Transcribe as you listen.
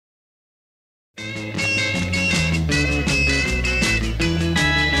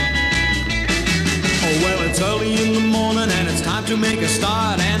to make a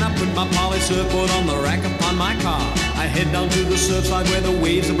start, and I put my poly surfboard on the rack upon my car. I head down to the surfside where the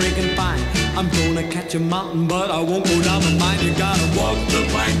waves are breaking fine. I'm gonna catch a mountain, but I won't go down the mine. You gotta walk the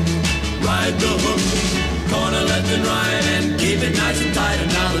plank, ride the hook, corner left and right, and keep it nice and tight. And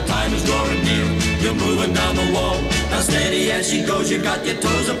now the time is drawing near, you're moving down the wall. Now steady as she goes, you got your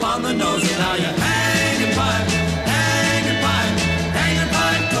toes upon the nose, and now you're hanging pipe, hanging pipe, hanging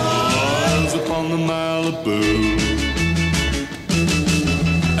pipe, toes upon the Malibu.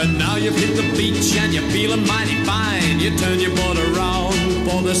 And now you've hit the beach and you're feeling mighty fine. You turn your boat around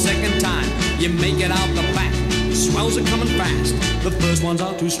for the second time. You make it out the back, the swells are coming fast. The first ones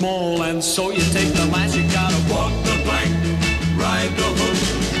are too small and so you take the last. You gotta walk the plank, ride the hook,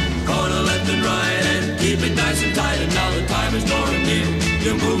 corner left and right, and keep it nice and tight. And now the time is drawing near,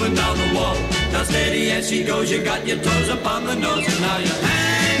 you're moving down the wall. Now steady as she goes, you got your toes up on the nose, and now you're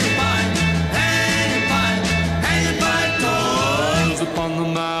hanging by, hanging by, hanging by, toes upon the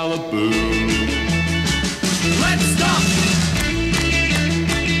Malibu. Let's stop!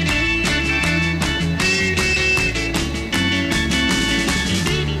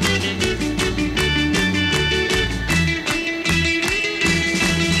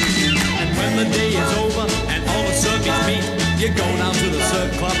 And when the day is over and all the circuits meet, you go down to the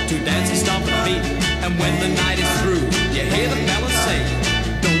surf club to dance and stomp and beat. And when the night is through, you hear the fellas say,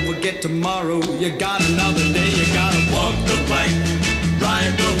 don't forget tomorrow, you got another day. You gotta walk the plank,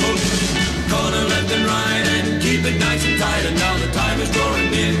 ride the hook, corner left and right, and keep it nice and tight. And now the time is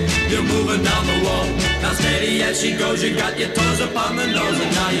drawing near, you're moving down the wall. Now steady as she goes, you got your toes up on the nose,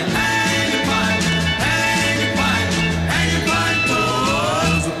 and now you're hanging by, hanging by, hanging by,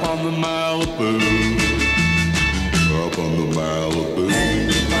 toes up on the Malibu, up on the Malibu.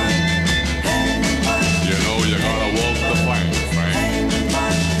 You know you gotta walk the plank, Frank.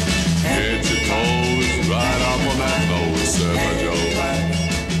 Get your toes right up on that nose, Surfer Joe.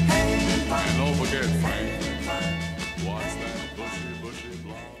 And don't forget, Frank, watch that bushy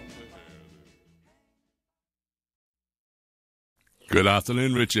blonde hair. Good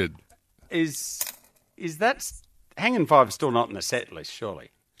afternoon, Richard. Is that Hanging Five still not in the set list,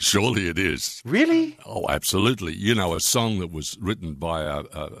 surely? Surely it is. Really? Oh, absolutely. You know, a song that was written by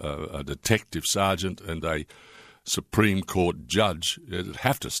a detective sergeant and a Supreme Court judge, it'd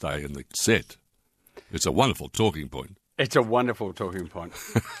have to stay in the set. It's a wonderful talking point. It's a wonderful talking point.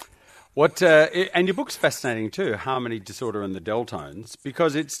 And your book's fascinating too, Harmony, Disorder and the Deltones,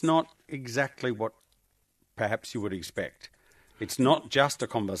 because it's not exactly what perhaps you would expect. It's not just a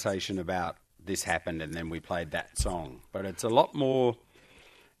conversation about this happened and then we played that song, but it's a lot more,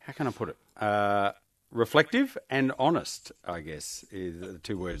 how can I put it, reflective and honest, I guess, is the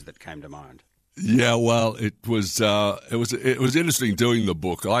two words that came to mind. Yeah, well, it was interesting doing the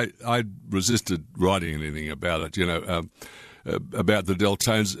book. I resisted writing anything about it, about the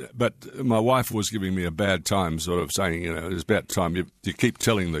Deltones, but my wife was giving me a bad time, sort of saying, it's about time you keep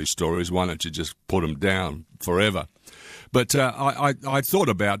telling these stories. Why don't you just put them down forever? But I thought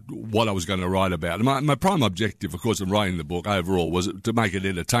about what I was going to write about. My prime objective, of course, in writing the book overall was to make it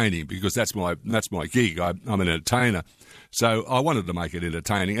entertaining, because that's my gig. I'm an entertainer. So I wanted to make it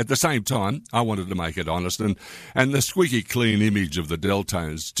entertaining. At the same time, I wanted to make it honest. And the squeaky clean image of the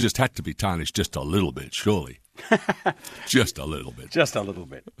Deltones just had to be tarnished just a little bit, surely. Just a little bit. Just a little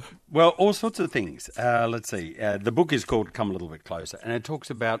bit. Well, all sorts of things. Let's see. The book is called Come a Little Bit Closer, and it talks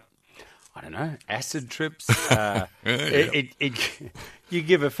about, I don't know, acid trips. You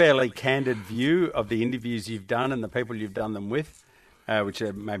give a fairly candid view of the interviews you've done and the people you've done them with, which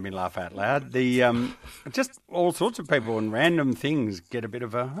made me laugh out loud. Just all sorts of people and random things get a bit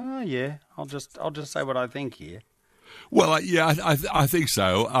of a, oh yeah, I'll just say what I think here. Well, yeah, I think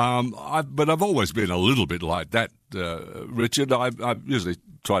so. But I've always been a little bit like that, Richard. I usually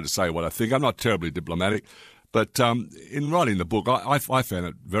try to say what I think. I'm not terribly diplomatic. But in writing the book, I found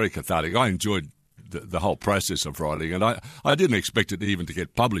it very cathartic. I enjoyed the whole process of writing, and I didn't expect it even to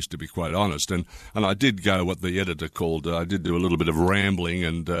get published, to be quite honest. And I did go what the editor called, I did do a little bit of rambling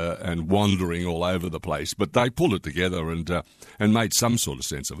and wandering all over the place, but they pulled it together and made some sort of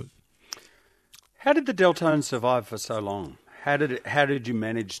sense of it. How did the Deltones survive for so long? How did you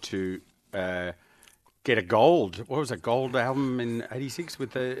manage to get a gold album in '86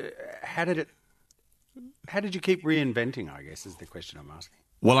 with how did you keep reinventing, I guess, is the question I'm asking.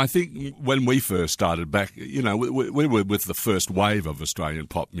 Well, I think when we first started back, you know, we were with the first wave of Australian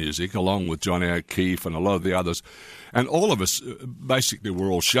pop music, along with Johnny O'Keefe and a lot of the others. And all of us basically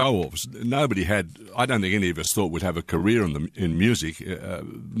were all show-offs. Nobody had, I don't think any of us thought we'd have a career in music.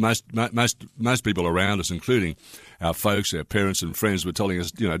 Most people around us, including our folks, our parents and friends, were telling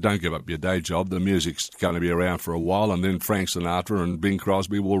us, you know, don't give up your day job. The music's going to be around for a while, and then Frank Sinatra and Bing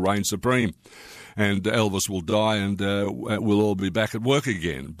Crosby will reign supreme. And Elvis will die, and we'll all be back at work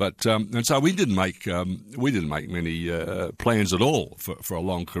again. But and so we didn't make many plans at all for a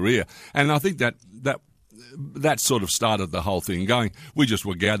long career. And I think that sort of started the whole thing going. We just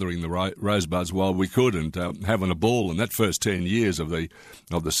were gathering the rosebuds while we could and having a ball. And that first 10 years of the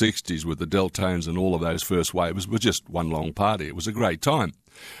 60s with the Deltones and all of those first waves was just one long party. It was a great time.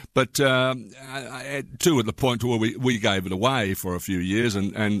 But too, at the point where we gave it away for a few years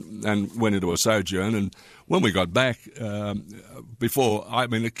and went into a sojourn. And when we got back,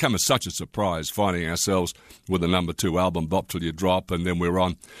 it came as such a surprise finding ourselves with the number 2 album, Bop Till You Drop, and then we were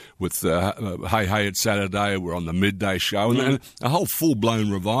on with Hey Hey It's Saturday, we're on the midday show, and a whole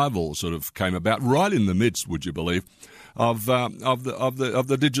full-blown revival sort of came about right in the midst, would you believe, of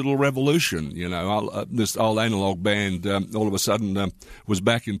the digital revolution. You know, this old analog band all of a sudden was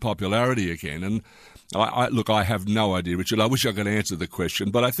back in popularity again. And I have no idea, Richard. I wish I could answer the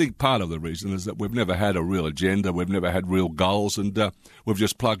question, but I think part of the reason is that we've never had a real agenda, we've never had real goals, and we've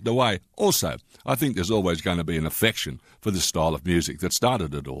just plugged away. Also, I think there's always going to be an affection for this style of music that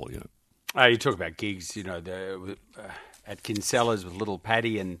started it all. You know, you talk about gigs, you know, at Kinsella's with Little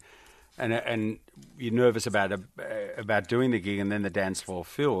Paddy and you're nervous about doing the gig, and then the dance floor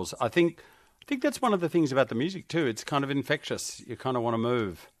fills. I think that's one of the things about the music too. It's kind of infectious. You kind of want to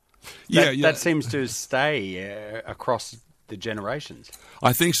move. That seems to stay across the generations.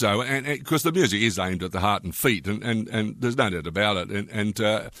 I think so, and because the music is aimed at the heart and feet, and there's no doubt about it. And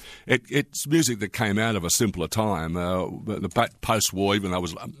it's music that came out of a simpler time, the post-war, even though it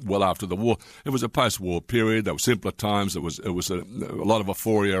was well after the war. It was a post-war period. There were simpler times. There was a lot of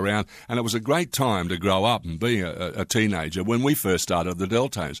euphoria around, and it was a great time to grow up and be a teenager. When we first started the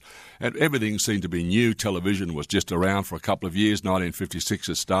Deltones, and everything seemed to be new. Television was just around for a couple of years. 1956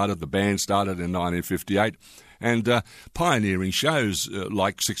 it started. The band started in 1958. And pioneering shows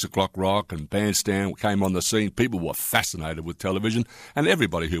like 6 O'Clock Rock and Bandstand came on the scene. People were fascinated with television, and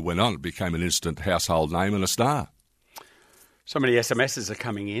everybody who went on it became an instant household name and a star. So many SMSs are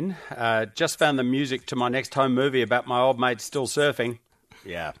coming in. Just found the music to my next home movie about my old mate still surfing.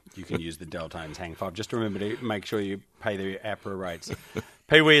 Yeah, you can use the Deltones Hang Five. Just remember to make sure you pay the APRA rates.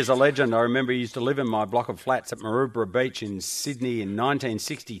 Peewee is a legend. I remember he used to live in my block of flats at Maroubra Beach in Sydney in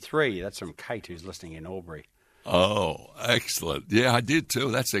 1963. That's from Kate, who's listening in Albury. Oh, excellent. Yeah, I did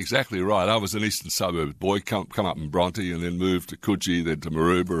too. That's exactly right. I was an eastern suburb boy, come up in Bronte and then moved to Coogee, then to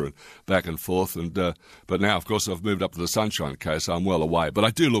Maroubra and back and forth. And but now, of course, I've moved up to the Sunshine Coast, so I'm well away. But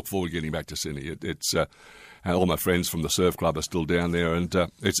I do look forward to getting back to Sydney. It's and all my friends from the surf club are still down there, and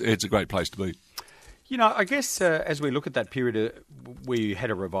it's a great place to be. You know, I guess as we look at that period, we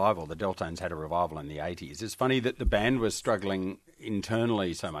had a revival. The Deltones had a revival in the 80s. It's funny that the band was struggling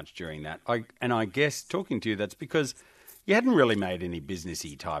internally so much during that. I guess, talking to you, that's because you hadn't really made any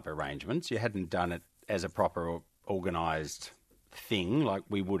businessy type arrangements. You hadn't done it as a proper organised thing like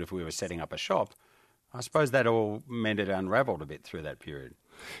we would if we were setting up a shop. I suppose that all meant it unravelled a bit through that period.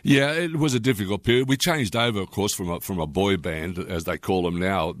 Yeah, it was a difficult period. We changed over, of course, from a boy band, as they call them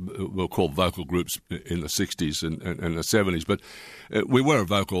now. We'll call vocal groups in the 60s and the 70s. But we were a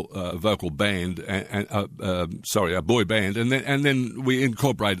vocal band, a boy band, and then we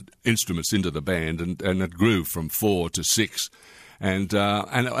incorporated instruments into the band, and it grew from 4 to 6. And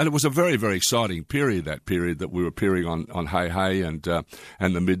it was a very, very exciting period, that period that we were appearing on Hey Hey and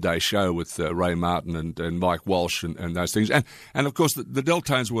the midday show with Ray Martin and Mike Walsh and those things. And of course, the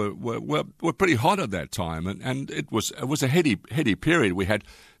Deltones were pretty hot at that time, and it was a heady period.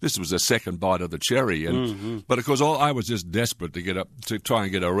 This was a second bite of the cherry, but of course, I was just desperate to try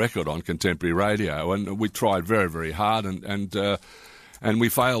and get a record on contemporary radio, and we tried very, very hard, and we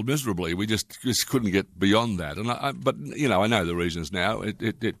failed miserably. We just couldn't get beyond that. But you know, I know the reasons now.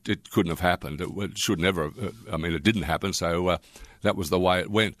 It couldn't have happened. It should never have. It didn't happen. So that was the way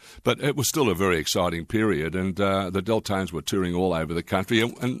it went. But it was still a very exciting period, and the Deltones were touring all over the country,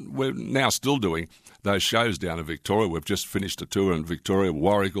 and we're now still doing those shows down in Victoria. We've just finished a tour in Victoria,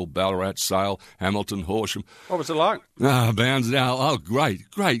 Warragul, Ballarat, Sale, Hamilton, Horsham. What was it like? Bairnsdale. Oh, great.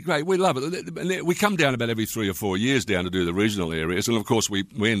 We love it. We come down about every 3 or 4 years down to do the regional areas, and of course we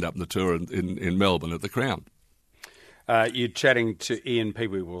end up in the tour in Melbourne at the Crown. You're chatting to Ian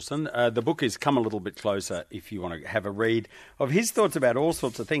Peewee Wilson. The book is Come a Little Bit Closer if you want to have a read of his thoughts about all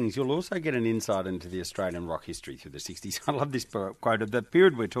sorts of things. You'll also get an insight into the Australian rock history through the 60s. I love this quote of the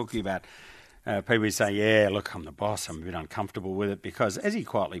period we're talking about. Peewee say, yeah, look, I'm the boss. I'm a bit uncomfortable with it because, as he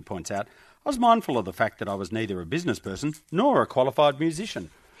quietly points out, I was mindful of the fact that I was neither a business person nor a qualified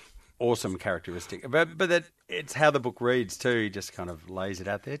musician. Awesome characteristic. But that it's how the book reads too. He just kind of lays it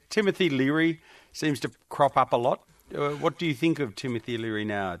out there. Timothy Leary seems to crop up a lot. What do you think of Timothy Leary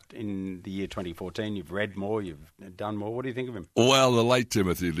now in the year 2014? You've read more, you've done more. What do you think of him? Well, the late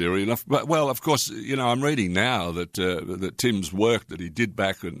Timothy Leary. Well, of course, you know, I'm reading now that Tim's work that he did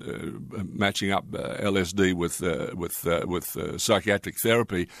back in matching up LSD with psychiatric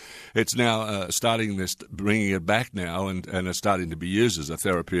therapy, it's now bringing it back now, and it's starting to be used as a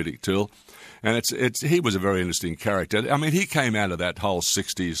therapeutic tool. And he was a very interesting character. I mean, he came out of that whole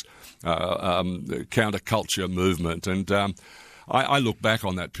 60s counterculture movement, and I look back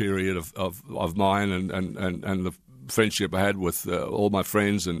on that period of mine and the friendship I had with all my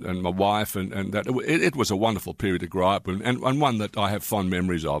friends and my wife, and that it was a wonderful period to grow up in, and one that I have fond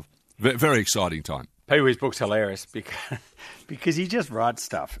memories of. Very exciting time. Peewee's book's hilarious because he just writes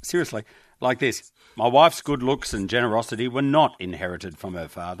stuff, seriously, like this. My wife's good looks and generosity were not inherited from her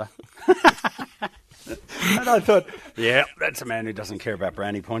father. And I thought, yeah, that's a man who doesn't care about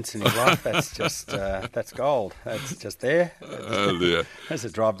brownie points in his life. That's just, that's gold. That's just there. Oh, dear. That's a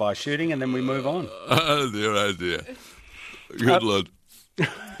drive-by shooting, and then we move on. Oh, dear, oh, dear. Good Lord.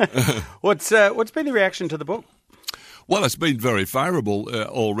 What's been the reaction to the book? Well, it's been very favourable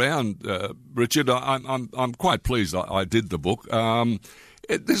all round, Richard. I'm quite pleased I did the book.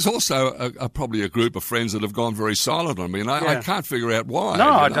 There's also probably a group of friends that have gone very silent on me, and I can't figure out why. No,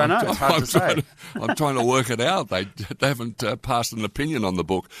 I don't know. It's hard to say. I'm trying to work it out. They haven't passed an opinion on the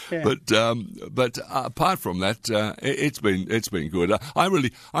book, but apart from that, it's been good.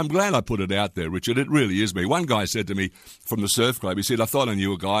 I'm glad I put it out there, Richard. It really is me. One guy said to me from the surf club, he said, "I thought I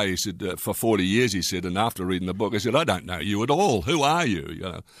knew a guy." He said, "For 40 years," he said, and after reading the book, I said, "I don't know you at all. Who are you?" You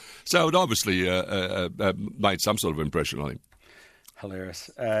know, so it obviously made some sort of impression on him. Hilarious.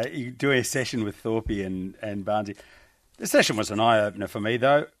 You do a session with Thorpe and Barnesy. The session was an eye-opener for me,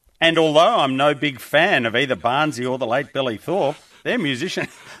 though. And although I'm no big fan of either Barnesy or the late Billy Thorpe, their musician...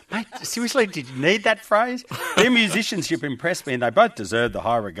 Mate, seriously, did you need that phrase? Their musicianship impressed me, and they both deserve the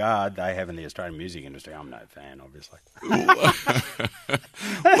high regard they have in the Australian music industry. I'm no fan, obviously.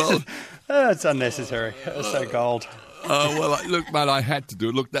 Well, it's unnecessary. It's so gold. Well, look, mate, I had to do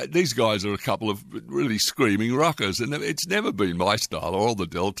it. Look, these guys are a couple of really screaming rockers, and it's never been my style or the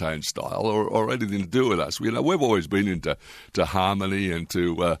Deltone style or anything to do with us. You know, we've always been into harmony and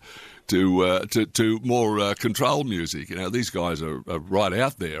to more controlled music. You know, these guys are right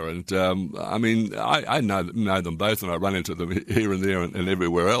out there, and I mean, I know them both, and I run into them here and there and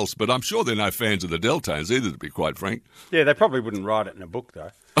everywhere else. But I'm sure they're no fans of the Deltones either, to be quite frank. Yeah, they probably wouldn't write it in a book,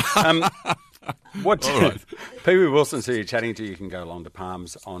 though. Peewee Wilson, who you're chatting to, you can go along to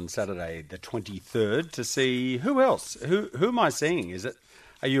Palms on Saturday the 23rd to see who else. Who am I seeing?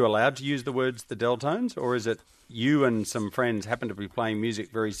 Are you allowed to use the words the Deltones, or is it you and some friends happen to be playing music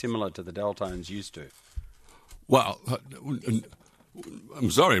very similar to the Deltones used to? Well,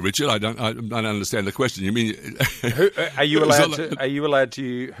 I'm sorry, Richard. I don't understand the question. You mean are you allowed to? Are you allowed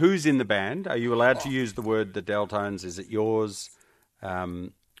to? Who's in the band? Are you allowed to use the word the Deltones? Is it yours?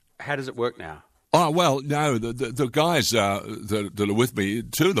 How does it work now? Oh, well, no, the guys that are with me,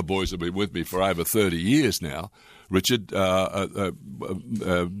 two of the boys have been with me for over 30 years now. Richard, Merv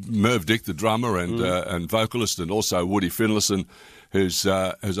Dick, the drummer and vocalist, and also Woody Finlayson, who's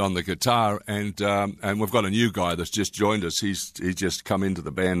on the guitar, and we've got a new guy that's just joined us. He's just come into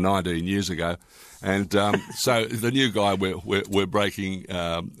the band 19 years ago, and so the new guy we're breaking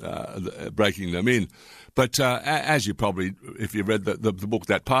them in. But as you probably, if you read the book,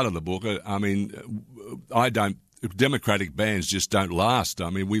 that part of the book, I mean, democratic bands just don't last. I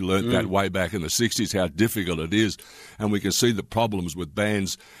mean, we learnt that way back in the 60s, how difficult it is, and we can see the problems with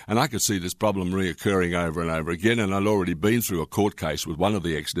bands, and I could see this problem reoccurring over and over again, and I'd already been through a court case with one of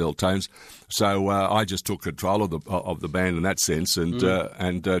the ex-Deltones, so I just took control of the band in that sense and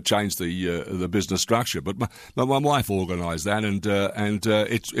changed the business structure. But my wife organised that, and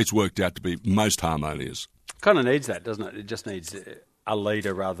it's worked out to be most harmonious. Kind of needs that, doesn't it? It just needs a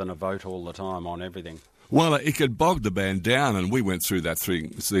leader rather than a vote all the time on everything. Well, it could bog the band down, and we went through that thing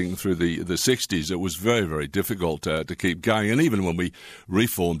through the 60s. It was very, very difficult to keep going. And even when we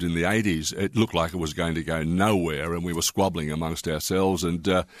reformed in the 80s, it looked like it was going to go nowhere, and we were squabbling amongst ourselves. And,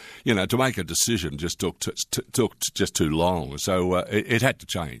 to make a decision just took just too long. So it had to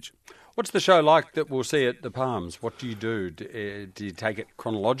change. What's the show like that we'll see at the Palms? What do you do? Do you take it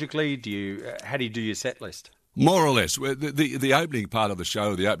chronologically? How do you do your set list? More or less. The opening part of the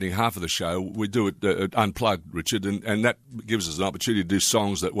show, the opening half of the show, we do it unplugged, Richard, and that gives us an opportunity to do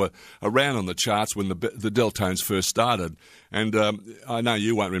songs that were around on the charts when the Deltones first started. And I know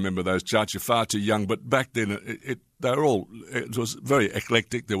you won't remember those charts, you're far too young, but back then it was very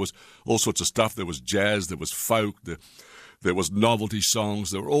eclectic. There was all sorts of stuff. There was jazz, there was folk, there was novelty songs.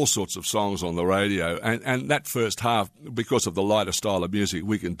 There were all sorts of songs on the radio. And that first half, because of the lighter style of music,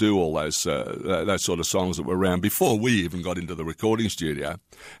 we can do all those sort of songs that were around before we even got into the recording studio.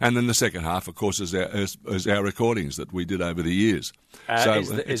 And then the second half, of course, is our recordings that we did over the years.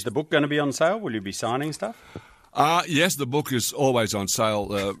 Is the book going to be on sale? Will you be signing stuff? Yes, the book is always on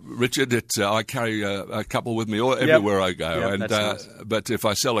sale, Richard. I carry a couple with me everywhere I go. Yep, and nice. But if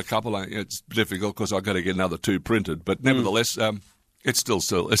I sell a couple, it's difficult because I've got to get another 2 printed. But nevertheless, it's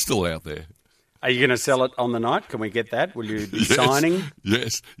still out there. Are you going to sell it on the night? Can we get that? Will you be signing?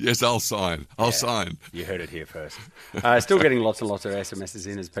 Yes, I'll sign. I'll sign. You heard it here first. Still getting lots and lots of SMSs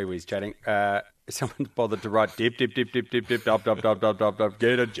in as Peewee's chatting. Someone's bothered to write dip, dop, dop,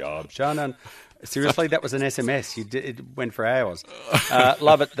 get a job, Shannon. Seriously, that was an SMS. It went for hours.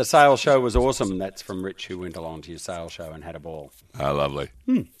 Love it. The sales show was awesome. That's from Rich, who went along to your sales show and had a ball. Oh, lovely.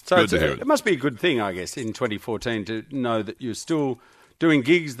 So Good to hear it. It must be a good thing, I guess, in 2014 to know that you're still doing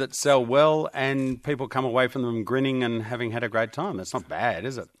gigs that sell well and people come away from them grinning and having had a great time. That's not bad,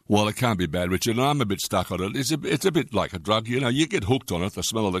 is it? Well, it can't be bad, Richard, and I'm a bit stuck on it. It's a bit like a drug, you know. You get hooked on it. The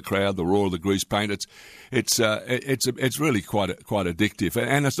smell of the crowd, the roar of the grease paint. It's really quite addictive,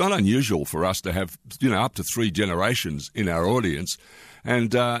 and it's not unusual for us to have up to 3 generations in our audience.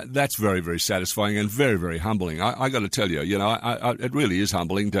 And that's very, very satisfying and very, very humbling. I got to tell you, it really is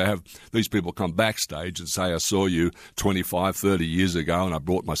humbling to have these people come backstage and say, I saw you 25, 30 years ago and I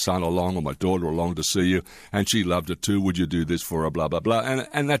brought my son along or my daughter along to see you and she loved it too. Would you do this for her, blah, blah, blah.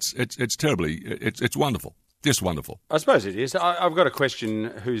 And it's terribly, it's wonderful. Just wonderful. I suppose it is. I've got a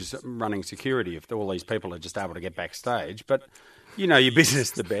question, who's running security if all these people are just able to get backstage? But your business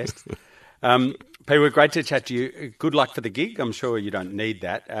the best. Peewee, great to chat to you. Good luck for the gig. I'm sure you don't need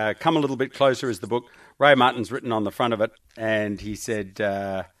that. Come a little bit closer is the book. Ray Martin's written on the front of it, and he said,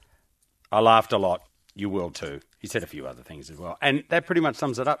 I laughed a lot. You will too. He said a few other things as well. And that pretty much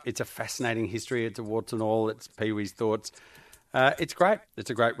sums it up. It's a fascinating history. It's a warts and all. It's Peewee's thoughts. It's great. It's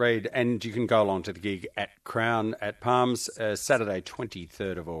a great read. And you can go along to the gig at Crown at Palms, Saturday,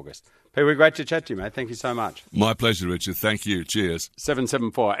 23rd of August. Peewee, great to chat to you, mate. Thank you so much. My pleasure, Richard. Thank you. Cheers.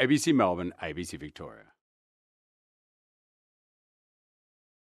 774 ABC Melbourne, ABC Victoria.